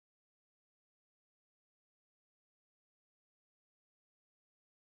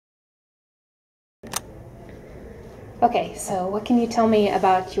Okay, so what can you tell me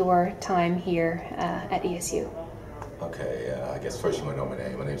about your time here at ESU? Okay, I guess first you want to know my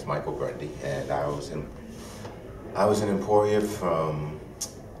name. My name is Michael Brundy, and I was in Emporia from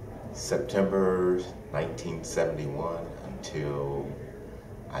September 1971 until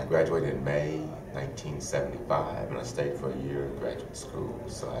I graduated in May 1975, and I stayed for a year in graduate school.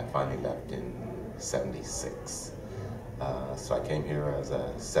 So I finally left in '76. So I came here as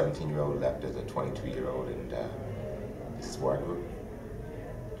a 17-year-old, left as a 22-year-old, and this is where I grew.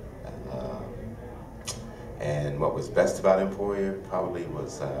 And what was best about Emporia probably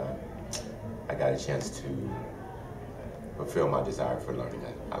was I got a chance to fulfill my desire for learning.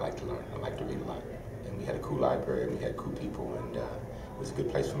 I like to learn. I like to read a lot. And we had a cool library, and we had cool people, and it was a good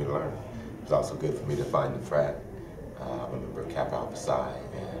place for me to learn. It was also good for me to find the frat. I remember Kappa Alpha Psi,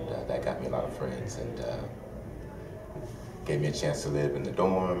 and that got me a lot of friends, and gave me a chance to live in the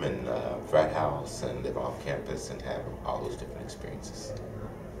dorm and frat house and live off campus and have all those different experiences.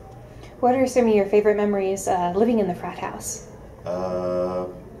 What are some of your favorite memories living in the frat house?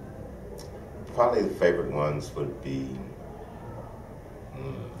 Probably the favorite ones would be,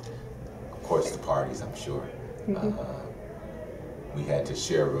 of course, the parties, I'm sure. Mm-hmm. We had to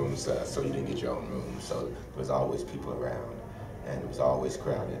share rooms, so you didn't get your own room, so there was always people around, and it was always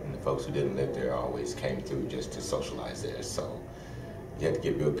crowded, and the folks who didn't live there always came through just to socialize there, so you had to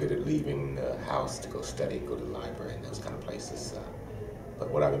get real good at leaving the house to go study, go to the library, and those kind of places. But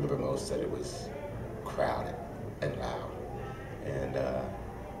what I remember most is that it was crowded and loud. And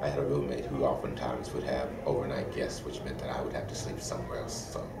I had a roommate who oftentimes would have overnight guests, which meant that I would have to sleep somewhere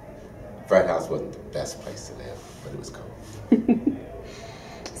else. So frat house wasn't the best place to live, but it was cool.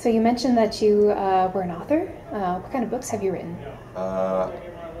 So you mentioned that you were an author. What kind of books have you written?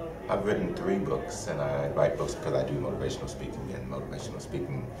 I've written 3 books, and I write books because I do motivational speaking. And motivational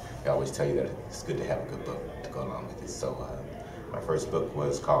speaking, they always tell you that it's good to have a good book to go along with it. So my first book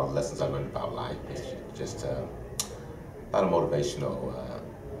was called Lessons I Learned About Life. It's just a lot of motivational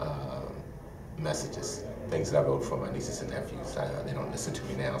messages, things that I wrote for my nieces and nephews. They don't listen to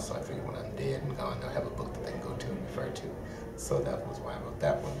me now, so I figured when I'm dead and gone, they'll have a book that they can go to and refer to. So that was why I wrote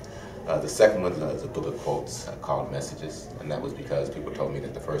that one. The second one is a book of quotes called Messages, and that was because people told me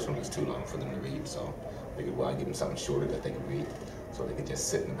that the first one was too long for them to read, so I figured, well, I'd give them something shorter that they could read, so they could just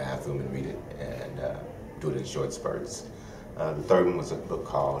sit in the bathroom and read it and do it in short spurts. The third one was a book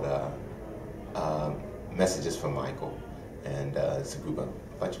called Messages from Michael, and it's a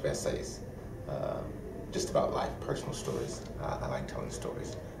bunch of essays, just about life, personal stories. I like telling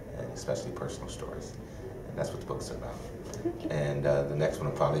stories, and especially personal stories, and that's what the books are about. And the next one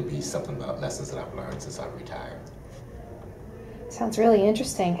will probably be something about lessons that I've learned since I've retired. Sounds really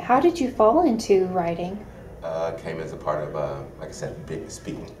interesting. How did you fall into writing? Came as a part of, like I said, big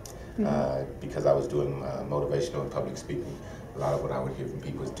speaking. Because I was doing motivational and public speaking, a lot of what I would hear from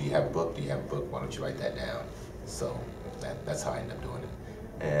people is, do you have a book? Do you have a book? Why don't you write that down? So that's how I ended up doing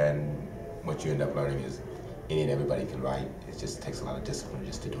it. And what you end up learning is any and everybody can write. It just takes a lot of discipline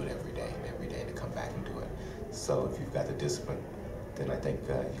just to do it every day to come back and do it. So if you've got the discipline, then I think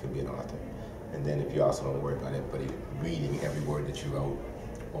you can be an author. And then if you also don't worry about everybody reading every word that you wrote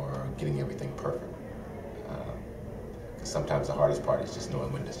or getting everything perfect. Sometimes the hardest part is just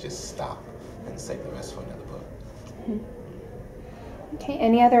knowing when to just stop and save the rest for another book. Okay,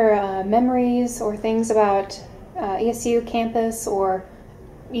 any other memories or things about ESU campus or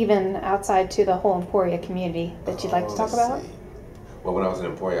even outside to the whole Emporia community that you'd like to talk about? Well, when I was in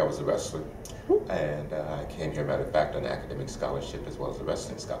Emporia, I was a wrestler. And I came here, matter of fact, on an academic scholarship as well as a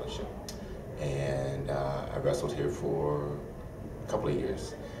wrestling scholarship. And I wrestled here for a couple of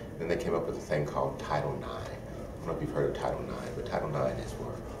years. Then they came up with a thing called Title IX. I don't know if you've heard of Title IX, but Title IX is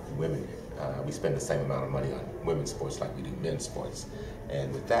for women. We spend the same amount of money on women's sports like we do men's sports.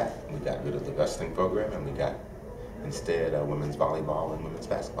 And with that, we got rid of the wrestling program, and we got instead women's volleyball and women's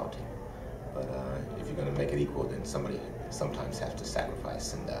basketball team. But if you're going to make it equal, then somebody sometimes has to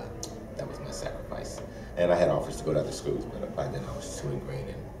sacrifice, and that was my sacrifice. And I had offers to go to other schools, but by then I was too ingrained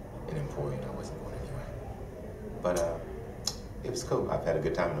in Emporia, and I wasn't going anywhere. But it was cool. I've had a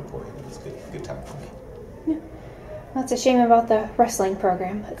good time in Emporia. It was a good time for me. Yeah. Well, it's a shame about the wrestling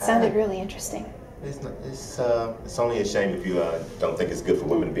program. It sounded really interesting. It's only a shame if you don't think it's good for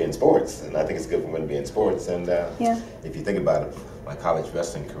women to be in sports, and I think it's good for women to be in sports. And if you think about it, my college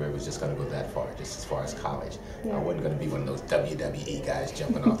wrestling career was just going to go that far, just as far as college. I wasn't going to be one of those WWE guys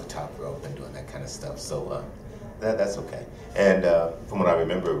jumping off the top rope and doing that kind of stuff. So that's okay. And from what I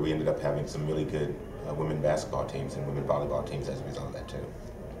remember, we ended up having some really good women basketball teams and women volleyball teams as a result of that too.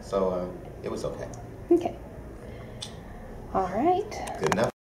 So it was okay. Okay. All right. Good enough.